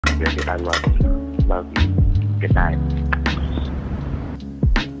Your time was love you. Good night.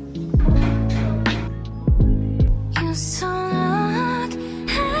 Used to look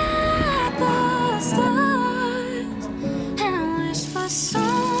at the stars and wish for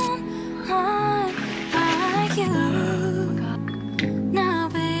someone like you. Now,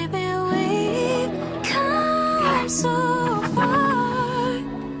 baby, we've come so far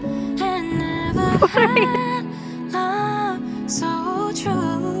and never had love so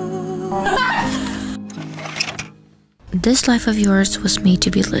true. This life of yours was made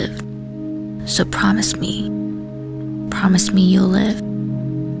to be lived, so promise me you'll live,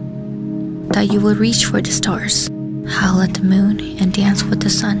 that you will reach for the stars, howl at the moon, and dance with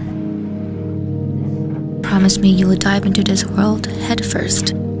the sun. Promise me you will dive into this world head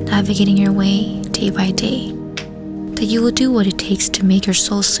first, navigating your way day by day, that you will do what it takes to make your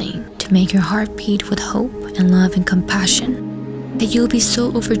soul sing, to make your heart beat with hope and love and compassion, that you will be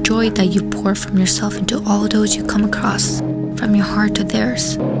so overjoyed that you pour from yourself into all those you come across, from your heart to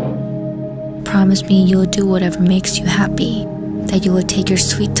theirs. Promise me you will do whatever makes you happy, that you will take your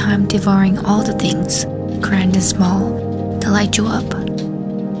sweet time devouring all the things, grand and small, that light you up.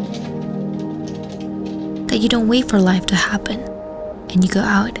 That you don't wait for life to happen, and you go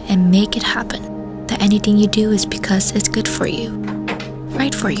out and make it happen. That anything you do is because it's good for you,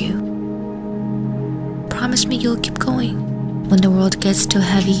 right for you. Promise me you'll keep going when the world gets too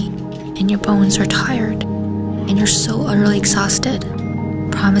heavy and your bones are tired and you're so utterly exhausted.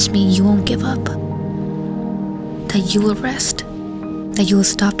 Promise me you won't give up, that you will rest, that you will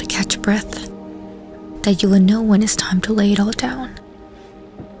stop to catch breath, that you will know when it's time to lay it all down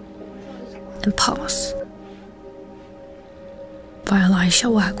and pause while I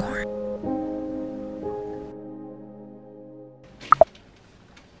shall waghorn.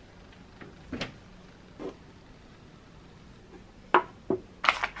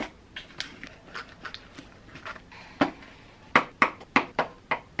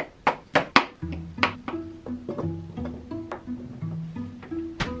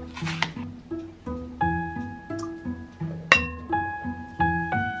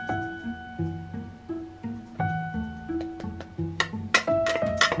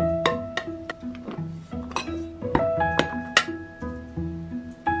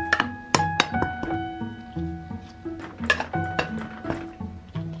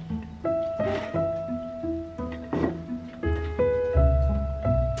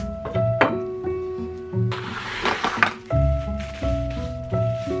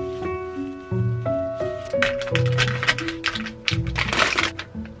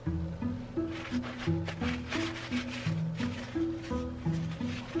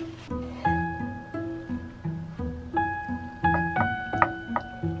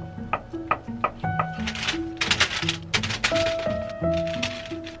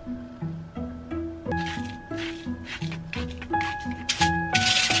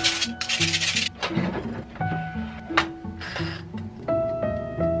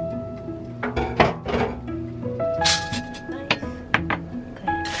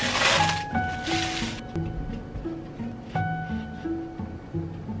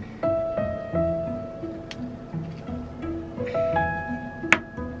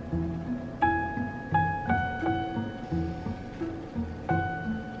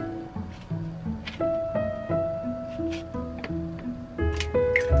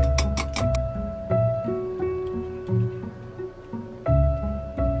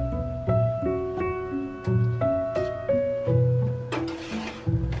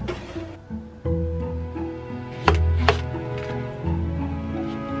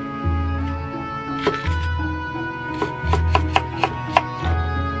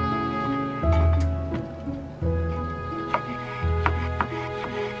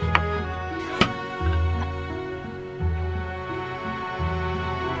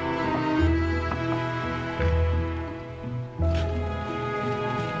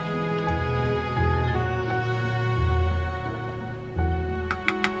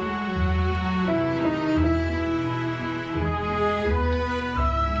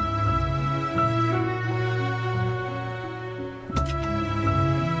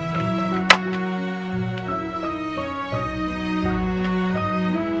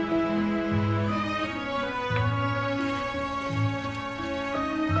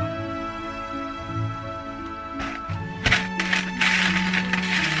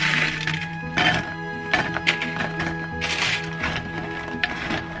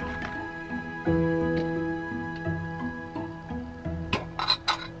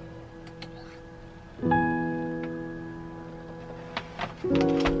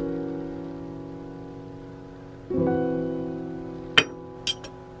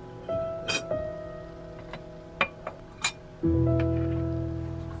 What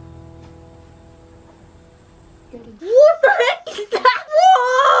the heck is that?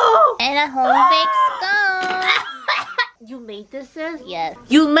 Whoa! And a home-baked scone. You made this, sis? Yes.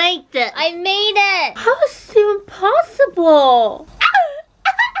 You made it! I made it! How is this even possible?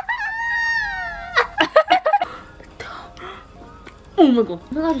 Oh my god.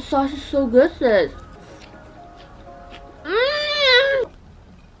 Oh my god, the sauce is so good, sis.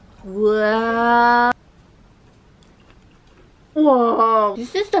 Wow. Whoa.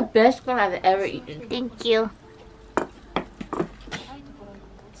 This is the best one I've ever eaten. Thank you.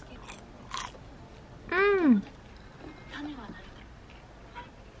 Mmm.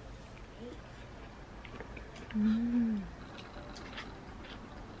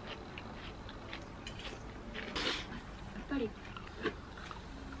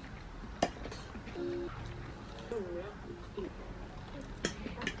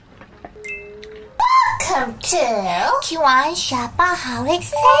 Welcome to Q2HAN Shopaholic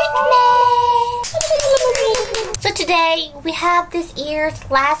segment. So today we have this year's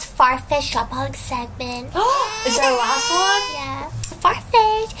last FARFETCH Shopaholic segment. Is that the last one? Yeah.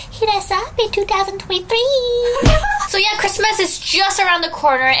 FARFETCH hit us up in 2023. So yeah, Christmas is just around the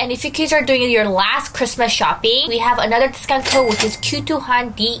corner, and if you kids are doing your last Christmas shopping, we have another discount code, which is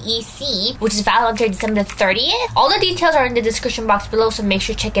Q2HAN DEC, which is valid until December 30th. All the details are in the description box below, so make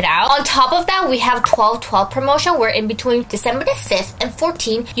sure to check it out. On top of that, we have 12/12 promotion, where in between December the 5th and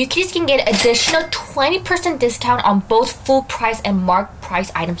 14th, you kids can get additional 20% discount on both full price and marked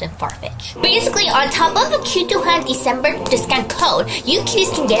price items in FARFETCH. Basically, on top of the Q2HAN December discount code, you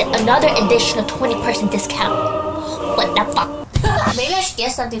kids can get another additional 20% discount. What the fuck? Maybe I should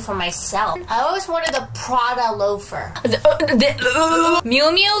get something for myself. I always wanted a Prada loafer.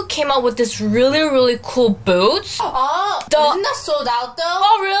 Miu Miu came out with this really, really cool boots. Oh, isn't that sold out though?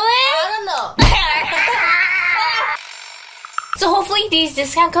 Oh, really? I don't know. So hopefully these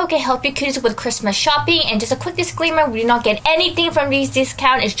discount codes can help you kids with Christmas shopping. And just a quick disclaimer, we do not get anything from these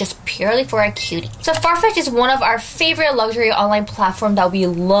discounts. It's just purely for our cuties. So FARFETCH is one of our favorite luxury online platforms that we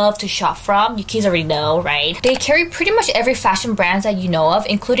love to shop from. You kids already know, right? They carry pretty much every fashion brands that you know of,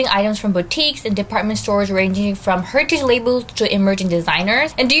 including items from boutiques and department stores ranging from heritage labels to emerging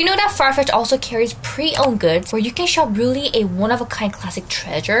designers. And do you know that FARFETCH also carries pre-owned goods, where you can shop really a one-of-a-kind classic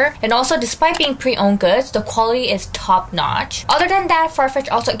treasure? And also, despite being pre-owned goods, the quality is top-notch. Other than that, FARFETCH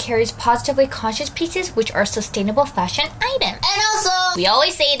also carries positively conscious pieces, which are sustainable fashion items. And also, We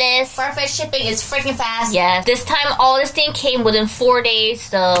always say this. FARFETCH shipping is freaking fast. Yes, this time all this thing came within 4 days,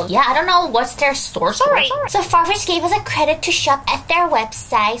 so yeah, I don't know what's their source. Alright. So FARFETCH gave us a credit to shop at their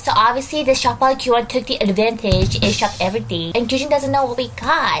website. So obviously the Shopaholic Q1 took the advantage and shopped everything. And Kyujin doesn't know what we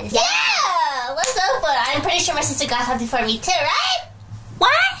got. Yeah! What's up? But I'm pretty sure my sister got something for me too, right?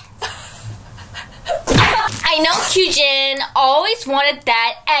 What? I know Kyujin always wanted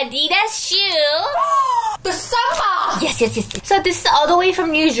that Adidas shoe. The summer! Yes. So this is all the way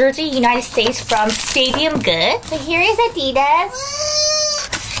from New Jersey, United States, from Stadium Good. So here is Adidas.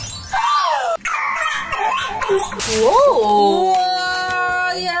 Whoa!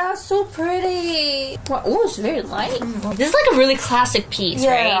 Yeah, so pretty. Wow, oh, it's very light. This is like a really classic piece,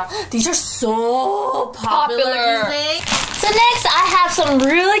 right? These are so popular. So next, I have some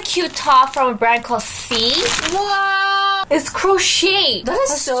really cute top from a brand called C. Wow. It's crochet. That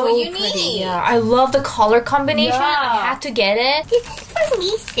is so unique. Pretty. Yeah, I love the color combination. Yeah. I had to get it. This is for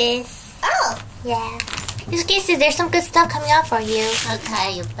me, sis. Oh, yeah. Just in case there's some good stuff coming out for you.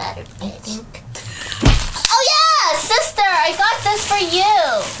 Okay, you better, bitch. Oh yeah, sister, I got this for you.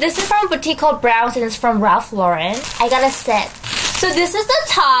 This is from a boutique called Browns, and it's from Ralph Lauren. I got a set. So this is the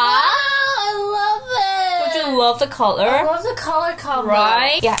top. I love it. Don't you love the color? I love the color combo.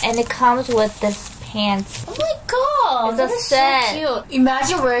 Right? Yeah, and it comes with this pants. Oh my god. It's a that is set. so cute.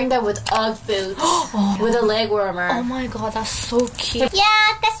 Imagine wearing that with Ugg boots. With a leg warmer. Oh my god, that's so cute.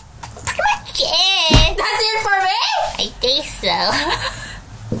 Yeah, that's pretty much it. That's it for me? I think so.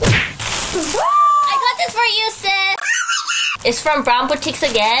 I got this for you, sis. It's from Brown Boutiques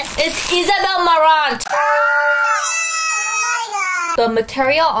again. It's Isabel Marant. The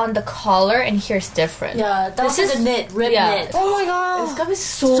material on the collar and here is different. Yeah, this is a knit, rib knit. Oh my god. It's gonna be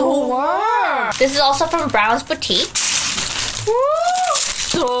so warm. This is also from Brown's Boutique.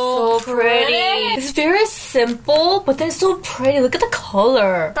 So pretty. It's very simple, but then it's so pretty. Look at the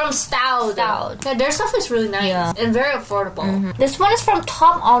color. From Style. Style. Yeah, their stuff is really nice. Yeah. And very affordable. This one is from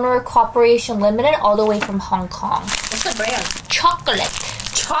Top Honor Corporation Limited, all the way from Hong Kong. What's the brand? Chocolate.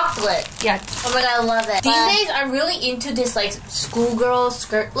 chocolate. Yeah. Oh my god, I love it. These days, I'm really into this like schoolgirl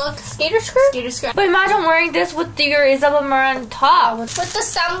skirt look. Skater skirt? Skater skirt. But imagine wearing this with your Isabel Marant top. With the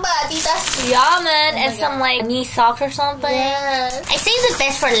Samba Adidas. Yeah, man. And some like knee socks or something. Yes. I saved the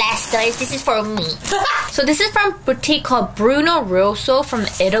best for last, guys. This is for me. So this is from a boutique called Bruno Rosso from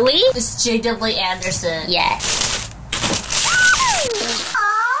Italy. This is J.W. Anderson. Yes.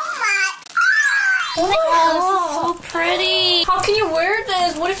 Oh my god, this is so pretty. How can you wear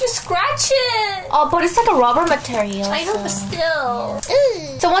this? What if you scratch it? Oh, but it's like a rubber material. I know, but still.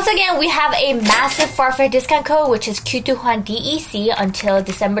 So once again, we have a massive Farfetch discount code, which is Q2HAN DEC until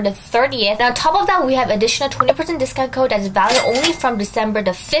December the 30th. And on top of that, we have additional 20% discount code that's valid only from December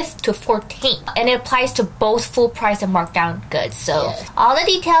the 5th to 14th. And it applies to both full price and markdown goods. So all the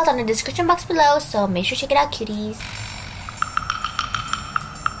details on the description box below. So make sure to check it out, cuties.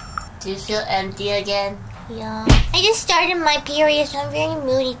 Do you feel empty again? Yeah. I just started my period, so I'm very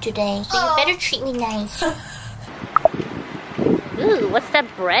moody today. So you better treat me nice. Ooh, what's that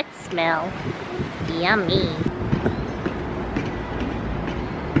bread smell? Yummy.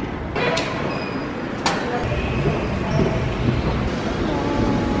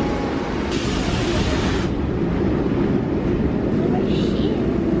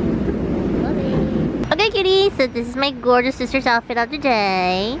 Okay, cuties, so this is my gorgeous sister's outfit of the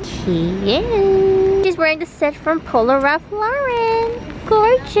day. Cute. She's wearing the set from Polo Ralph Lauren.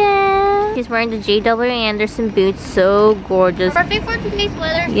 Gorgeous. She's wearing the J.W. Anderson boots. So gorgeous. Perfect for today's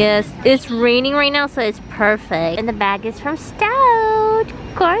weather. Yes, it's raining right now, so it's perfect. And the bag is from Stout.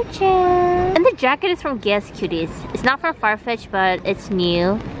 Gorgeous. And the jacket is from Guess, cuties. It's not from Farfetch, but it's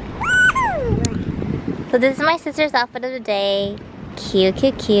new. So this is my sister's outfit of the day. Cute,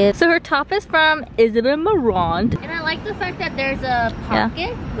 cute, cute. So her top is from Isabel Marant. And I like the fact that there's a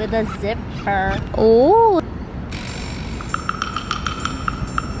pocket with a zipper. Oh.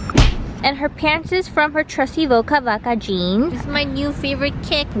 And her pants is from her trusty Voca Vaca jeans. This is my new favorite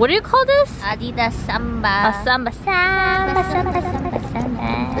kick. What do you call this? Adidas Samba. A samba, samba, samba, samba,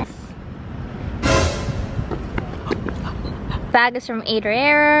 samba. Bag is from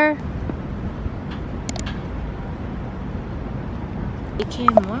Dosan-daero. It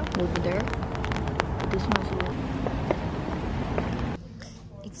came more over there. This one's over.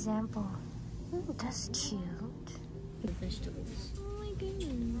 Example. Ooh, that's cute. The vegetables. Oh my goodness,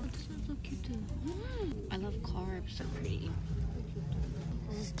 this one's so cute too. I love carbs, so pretty.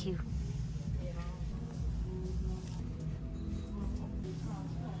 This is cute.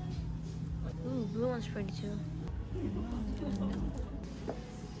 Ooh, blue one's pretty too.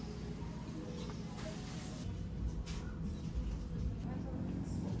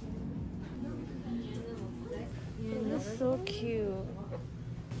 This is so cute.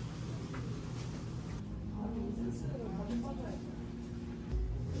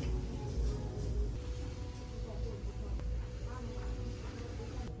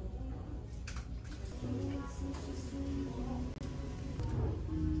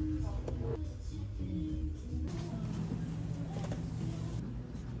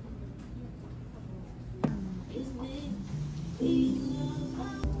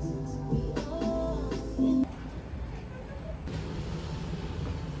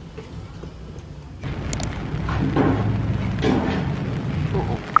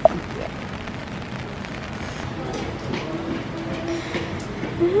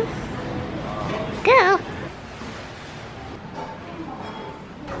 Go.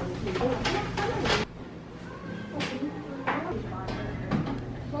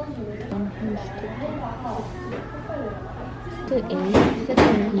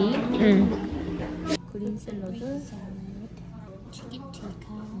 그린 샐러드, 치킨 티카,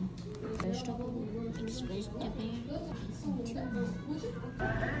 vegetable, mixed vegetable,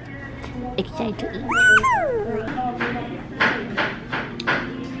 excited to eat.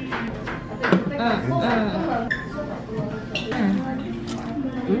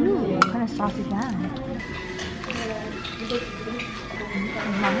 Ooh, what kind of sauce is that?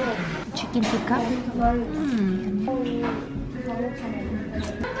 Chicken tikka.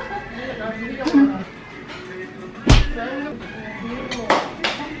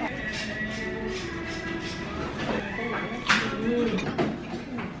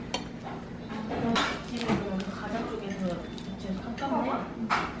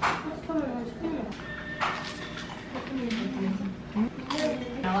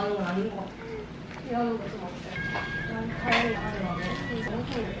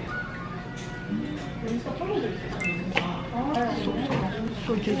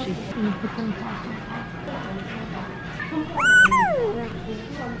 So juicy.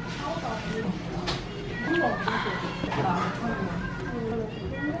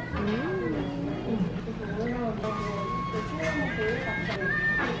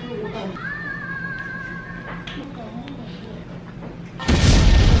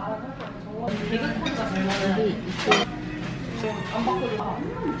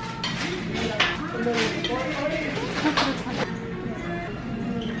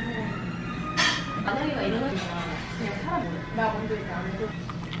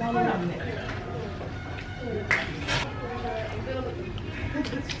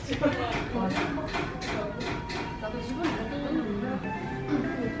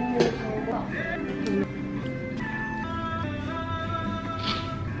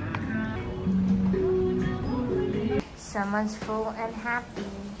 Someone's full and happy.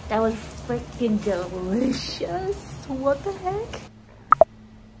 That was freaking delicious. What the heck?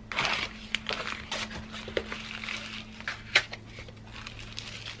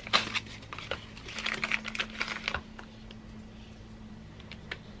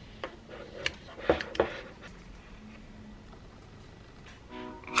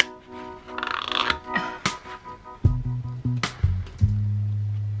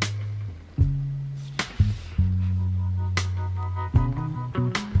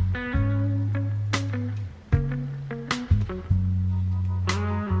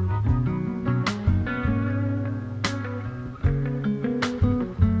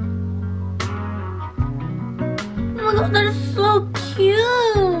 Oh, that is so cute,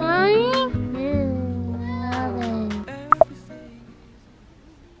 right?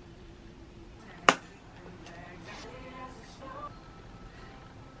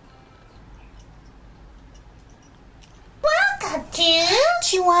 Welcome to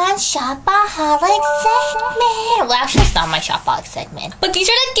Q2HAN Shopaholic segment. Well, actually, it's not my Shopaholic segment. But these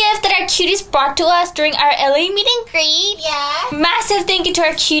are the gifts that our cuties brought to us during our LA meet and greet. Yeah. Massive thank you to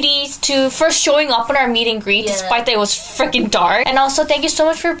our cuties for showing up on our meet and greet, despite that it was freaking dark. And also, thank you so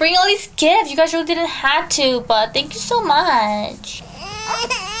much for bringing all these gifts. You guys really didn't have to, but thank you so much.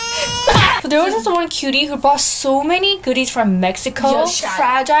 There was this one cutie who brought so many goodies from Mexico.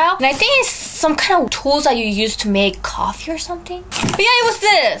 Fragile. And I think it's some kind of tools that you use to make coffee or something. But yeah, it was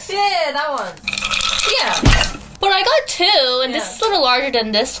this. Yeah, that one. Yeah. But I got two, and this is a little larger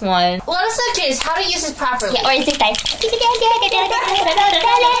than this one. Well, I'm so curious how to use this properly. Yeah, or is it like... It's a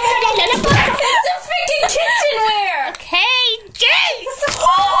freaking kitchenware! Okay,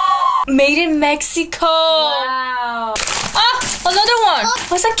 jeez! Made in Mexico. Wow. Ah, another one.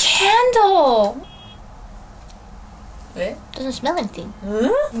 What's a candle? Wait. Doesn't smell anything.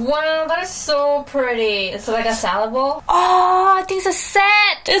 Huh? Wow, that is so pretty. It's like a salad bowl. Oh, I think it's a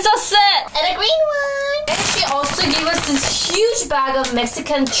set. It's a set. And a green one. And she also gave us this huge bag of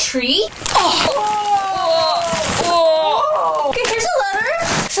Mexican treat. Oh. Okay, here's a letter.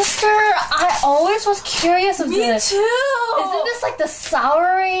 Sister, I always was curious of this. Me too. Isn't this like the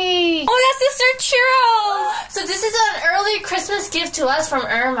soury? Oh, that's Sister Churros. So this is an early Christmas gift to us from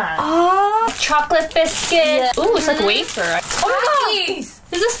Irma. Oh, chocolate biscuit. Yeah. Ooh, it's like wafer. Oh, nice.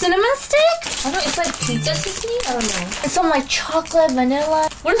 Is it cinnamon stick? I don't know, it's like pizza seasoning? I don't know. It's some like chocolate, vanilla.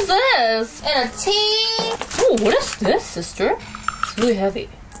 What is this? And a tea. Oh, what is this, sister? It's really heavy.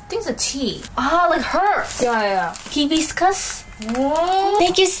 I think it's a tea. Ah, like herbs. Yeah. Hibiscus. Whoa.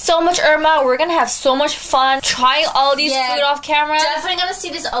 Thank you so much, Irma. We're gonna have so much fun trying all these food off camera. Definitely gonna see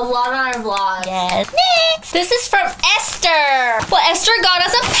this a lot on our vlog. Yes. Next, this is from Esther. Well, Esther got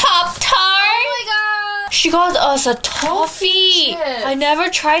us a Pop-Tart. Oh my god. She got us a toffee. I never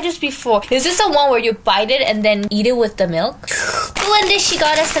tried this before. Is this the one where you bite it and then eat it with the milk? Ooh, and then she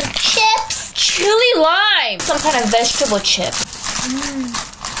got us some chips. Chili lime. Some kind of vegetable chip.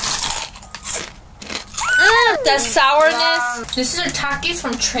 That sourness. Wow. This is a Takis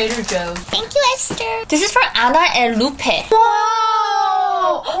from Trader Joe's. Thank you, Esther. This is from Anna and Lupe.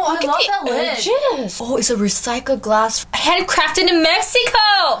 Wow. Oh, I Look love at that the lid. edges. Oh, it's a recycled glass. Handcrafted in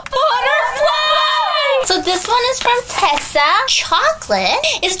Mexico. Butterfly. So this one is from Tessa. Chocolate.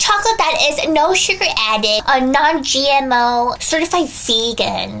 It's chocolate that is no sugar added, a non-GMO, certified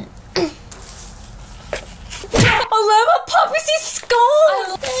vegan. I love a poppy seed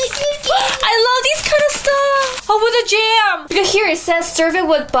scone. I love these kind of stuff. Oh, with a jam. Because here it says serve it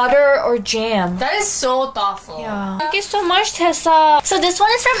with butter or jam. That is so thoughtful. Yeah. Thank you so much, Tessa. So this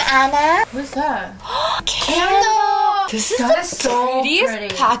one is from Anna. What's that? Candle. This is That the is so prettiest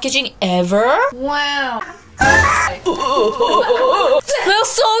pretty. packaging ever. Wow. Smells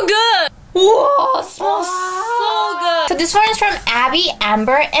so good. Whoa, smells so good. So this one is from Abby,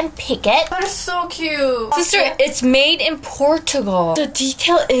 Amber, and Pickett. That is so cute. Sister, it's made in Portugal. The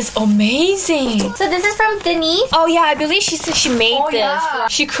detail is amazing. So this is from Denise. Oh yeah, I believe she said she made this. Yeah.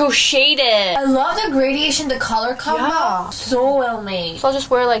 She crocheted. I love the gradation, the color combo. Yeah. So well made. So I'll just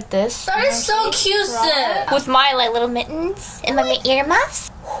wear it like this. That is so cute, sis. With my like little mittens and my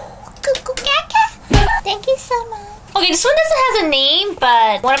earmuffs. Thank you so much. Okay, this one doesn't have a name,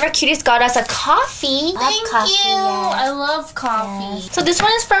 but one of our cuties got us a coffee. Thank you. I love coffee. So this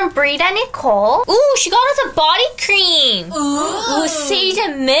one is from Brita Nicole. Ooh, she got us a body cream. Ooh, sage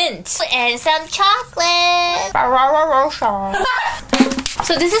and mint. And some chocolate.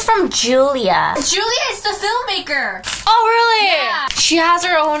 So this is from Julia. Julia is the filmmaker. Oh, really? Yeah. She has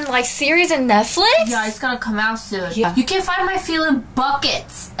her own like series in Netflix? Yeah, it's gonna come out soon. Yeah. You can find my feeling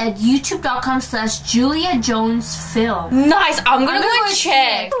buckets at youtube.com/JuliaJonesFilm. Nice. I'm gonna go see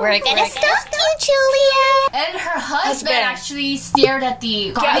check. it. We're Gonna stalk you, Julia. And her husband actually stared at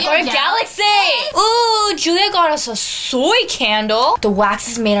the Guardian Galaxy. Ooh, Julia got us a soy candle. The wax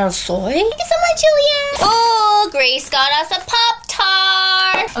is made out of soy. Thank you so much, Julia. Ooh, Grace got us a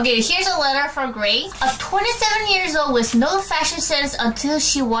Pop-Tart. Okay, here's a letter from Grace. A 27 years old with no fashion sense until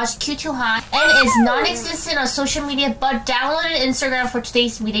she watched Q2HAN and is non-existent on social media but downloaded Instagram for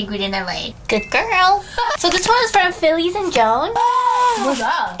today's meet and greet in LA. Good girl. So this one is from Phillies and Joan. What's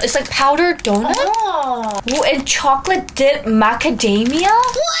that? It's like powdered donut. Oh. Ooh, and chocolate dip macadamia.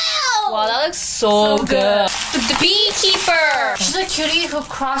 Wow. Wow, that looks so good. The beekeeper. She's a cutie who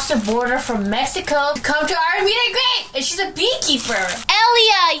crossed the border from Mexico to come to our meet and greet, and she's a beekeeper.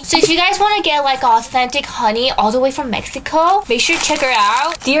 Elia. So if you guys want to get like authentic honey all the way from Mexico, make sure to check her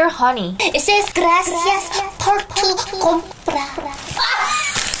out. Dear Honey. It says gracias por tu compra.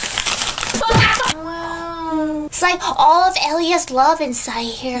 It's like all of Elia's love inside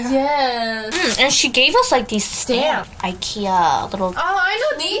here. Yes. And she gave us like these stamps. IKEA little. Oh, I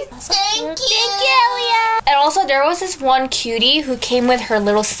know these. Thank you, Elia. And also there was this one cutie who came with her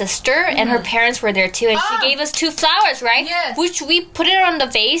little sister and her parents were there too, and she gave us 2 flowers, right? Yes. Which we put it on the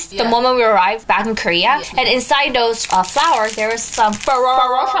vase the Yeah. moment we arrived back in Korea. And inside those flowers there was some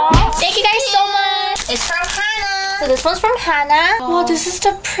Thank you guys so much. It's from Hannah. So this one's from Hannah. Wow, this is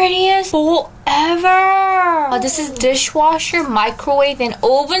the prettiest bowl ever. This is dishwasher, microwave, and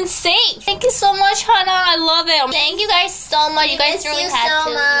oven safe. Thank you so much, Hannah. I love it. Thank you guys so much. You guys really had so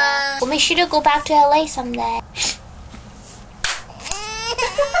to. much. We'll make sure to go back to LA someday.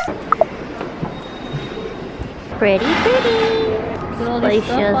 Pretty.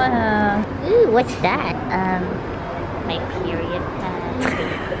 Delicious. Ooh, what's that? My period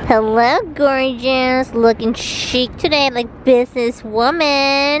pad. Hello, gorgeous. Looking chic today, like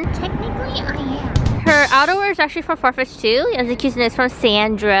businesswoman. Technically, I am. Her outerwear is actually from FARFETCH too. As you can see, it's from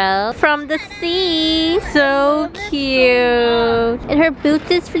Sandro. From the sea. So cute. And her boots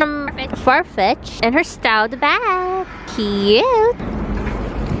is from FARFETCH. And her style, the bag. Cute.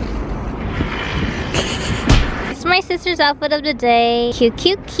 It's my sister's outfit of the day. Cute.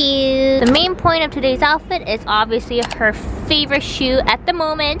 The main point of today's outfit is obviously her favorite shoe at the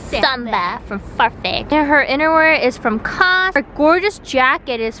moment, Samba from FARFETCH. And her innerwear is from COS. Her gorgeous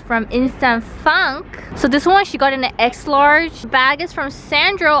jacket is from Instant Funk. So this one she got in an X large. The bag is from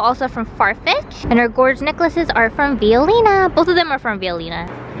Sandro, also from FARFETCH. And her gorgeous necklaces are from Violina. Both of them are from Violina.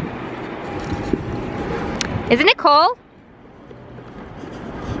 Isn't it cold?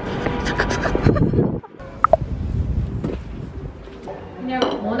 그냥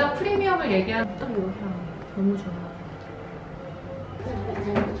워낙 프리미엄을 얘기하는 이 향 너무 좋아요.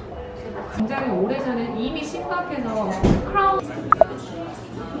 굉장히 오래전에 이미 신박해서 크라운 한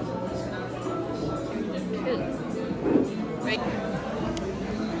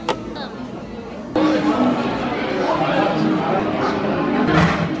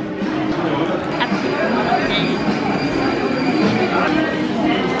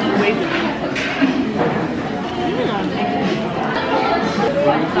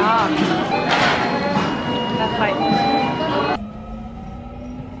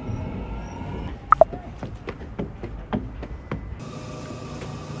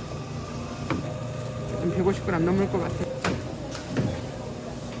 150g 안 넘을 것 같아.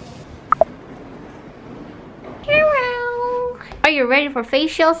 Hello. Are you ready for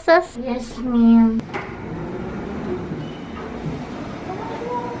facial, sis? Yes, ma'am.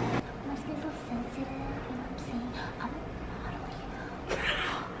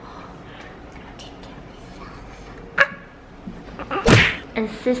 And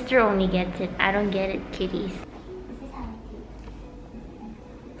sister only gets it. I don't get it, kitties.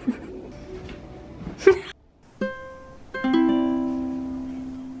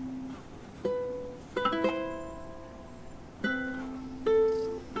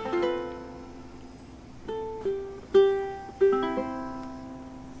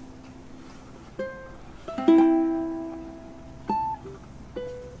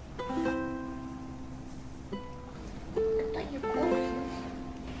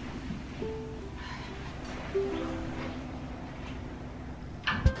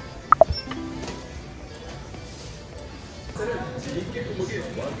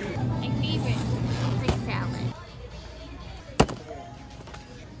 My favorite. Fruit salad.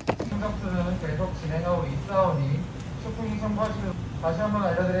 충족수는 계속 진행하고 있사오니 쇼핑 청구하실 다시 한번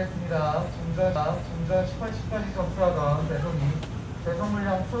알려드리겠습니다. 중전 18시까지 접수하던 배송 물량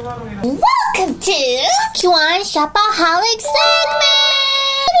초과로 인한 Welcome to Q2HAN Shopaholic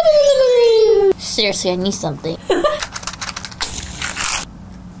segment! Seriously, I need something.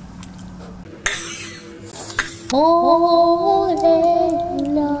 Oh,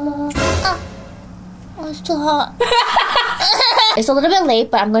 it's too hot. It's a little bit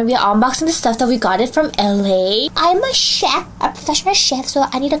late, but I'm going to be unboxing the stuff that we got it from LA. I'm a chef, a professional chef, so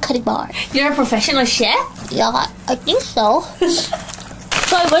I need a cutting board. You're a professional chef? Yeah, I think so.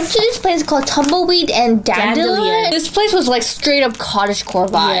 So I went to this place called Tumbleweed and Dandelion. This place was like straight up cottagecore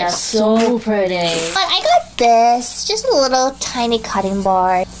vibes. Yeah, so pretty. But I got this, just a little tiny cutting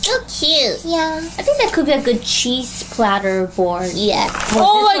board. So cute. Yeah. I think that could be a good cheese platter board. Yeah.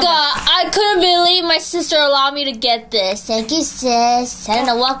 Oh my god, I couldn't believe my sister allowed me to get this. Thank you, sis. I don't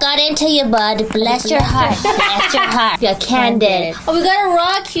know what got into you, bud. Bless your heart. Bless your heart. Yeah, candid. Oh, we got a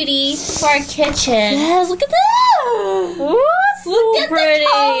raw cutie for our kitchen. Yes, look at that. Look at pretty.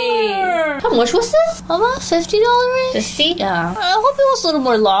 How much was this? About $50? 50? I Yeah. hope it was a little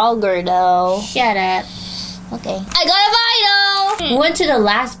more longer though. Shut up. Okay. I got a vinyl! We went to the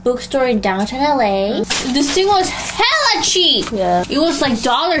last bookstore in downtown LA. This thing was hella cheap. Yeah. It was like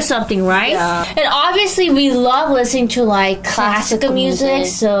 $1 something, right? Yeah. And obviously we love listening to like classical music,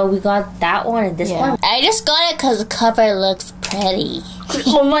 music. so we got that one and this one. I just got it because the cover looks pretty.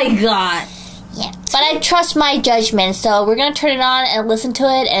 Oh my god. Yeah. But I trust my judgment, so we're gonna turn it on and listen to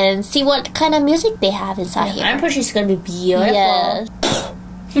it and see what kind of music they have inside here. I'm pretty sure it's gonna be beautiful. Yes.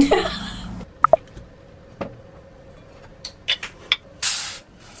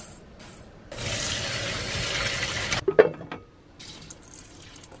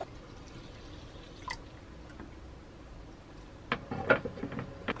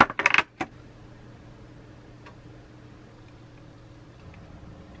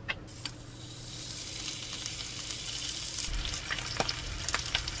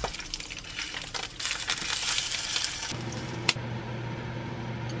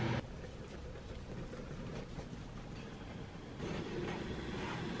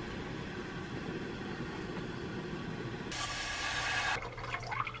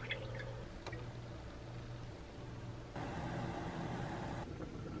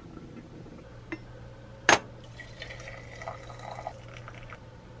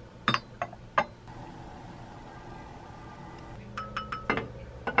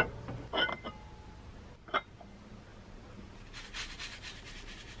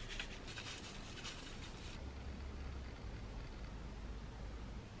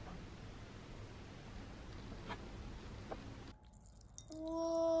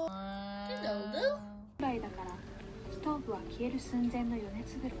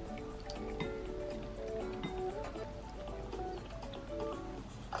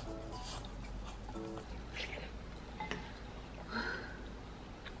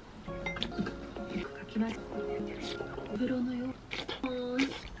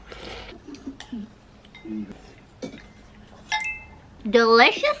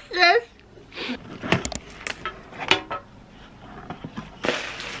 Deliciousness.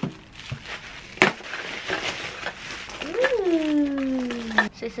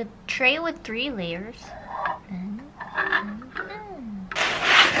 So it's a tray with 3 layers.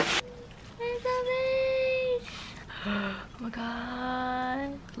 Oh my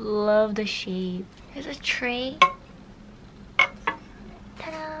god. Love the shape. There's a tray.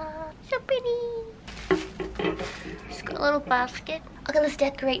 Ta-da! So pretty. Just got a little basket. Okay, let's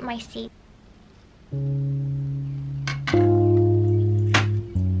decorate my seat.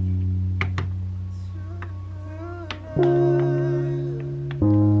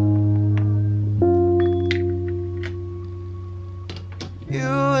 You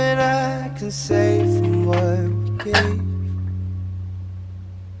and I can say from what we gave.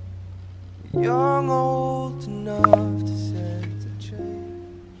 Young, old enough to set the change.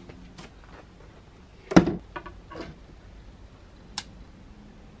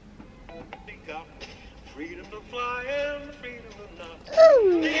 Freedom to fly and freedom to not.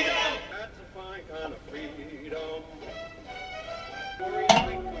 Freedom! That's a fine kind of freedom.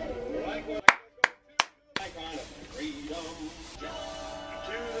 Like what I kind of freedom. To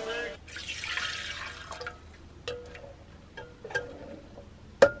the next.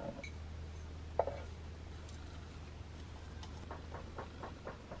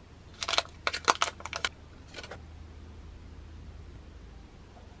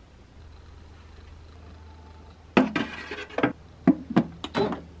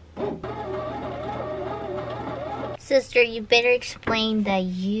 Sister, you better explain that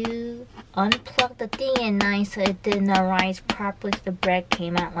you unplugged the thing at night so it didn't arise properly so the bread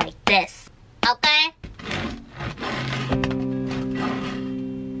came out like this. Okay?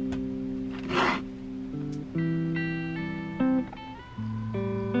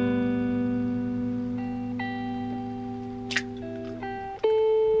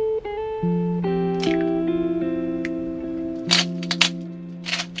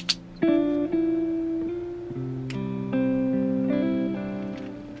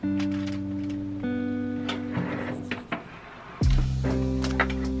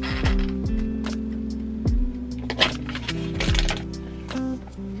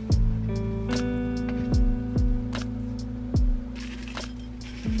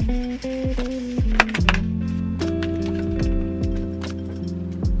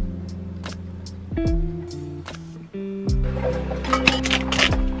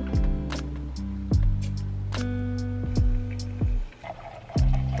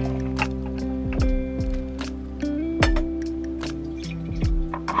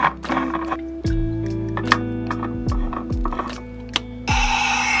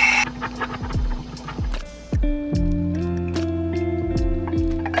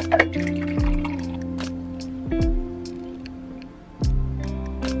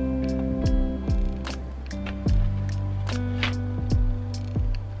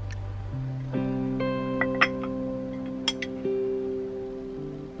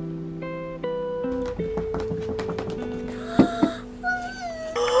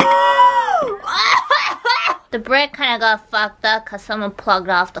 The bread kind of got fucked up because someone plugged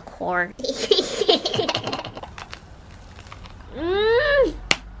off the cord.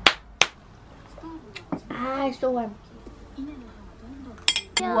 Ah, it's so warm.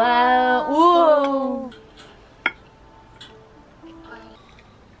 Wow. Whoa.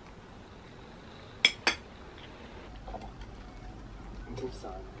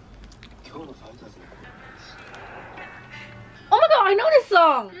 Oh my god, I know this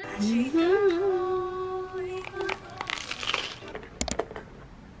song!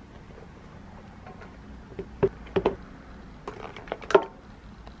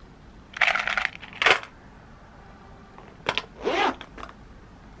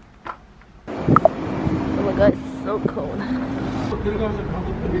 Oh my god, it's so cold.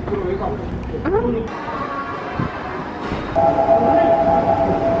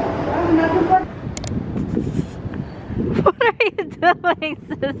 What are you doing,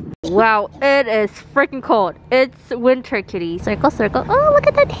 sis? Wow, it is freaking cold. It's winter, kitty. Circle, circle. Oh, look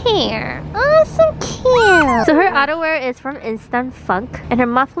at that hair. Oh, so cute. So her outerwear is from Instant Funk, and her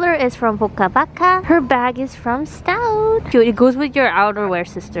muffler is from Baka. Her bag is from Stout. Dude, it goes with your outerwear,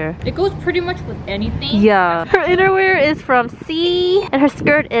 sister. It goes pretty much with anything. Yeah. Her innerwear is from C, and her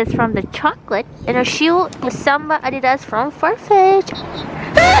skirt is from the Chocolate, and her shoe is Samba Adidas from FARFETCH.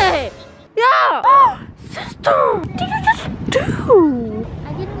 Hey! Yeah! Sister! What did you just do?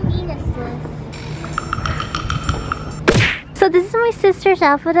 I didn't mean it, sis. So this is my sister's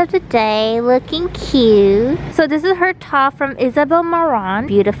outfit of the day, looking cute. So this is her top from Isabel Marant,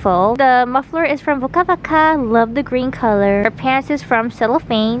 beautiful. The muffler is from Baka, love the green color. Her pants is from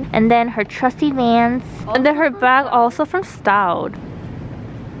Cellophane, and then her trusty Vans, and then her bag also from Stout.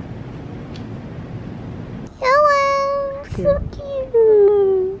 Hello! So cute!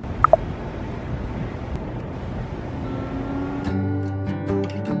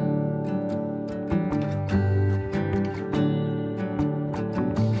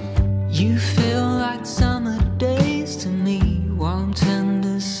 You feel like summer days to me, warm,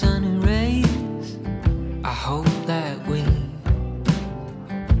 tender, sunny rays. I hope that we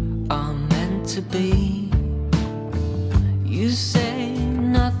are meant to be. You say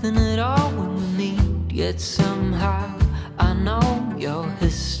nothing at all when we meet, yet somehow I know your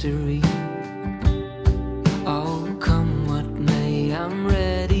history. Oh, come what may, I'm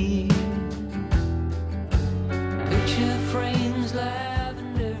ready. Picture frames,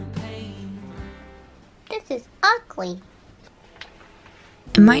 lavender and pain. This is ugly.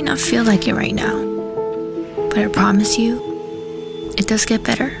 It might not feel like it right now, but I promise you, it does get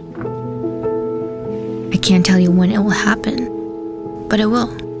better. I can't tell you when it will happen, but it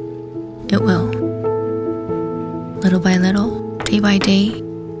will. It will. Little by little, day by day,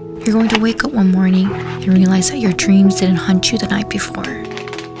 you're going to wake up one morning and realize that your dreams didn't hunt you the night before.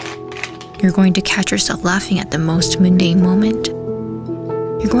 You're going to catch yourself laughing at the most mundane moment.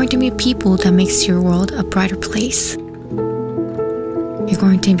 You're going to meet people that makes your world a brighter place. You're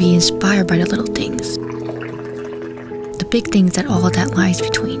going to be inspired by the little things, the big things that all that lies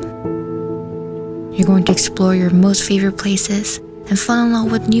between. You're going to explore your most favorite places and fall in love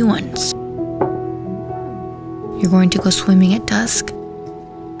with new ones. You're going to go swimming at dusk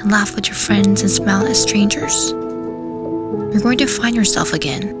and laugh with your friends and smile at strangers. You're going to find yourself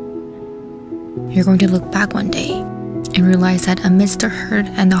again. You're going to look back one day and realize that amidst the hurt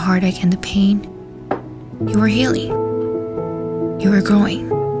and the heartache and the pain, you were healing. You were growing.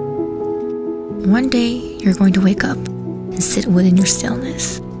 One day, you're going to wake up and sit within your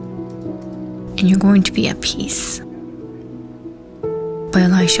stillness, and you're going to be at peace. By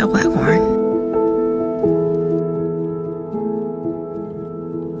Elisha Waghorn.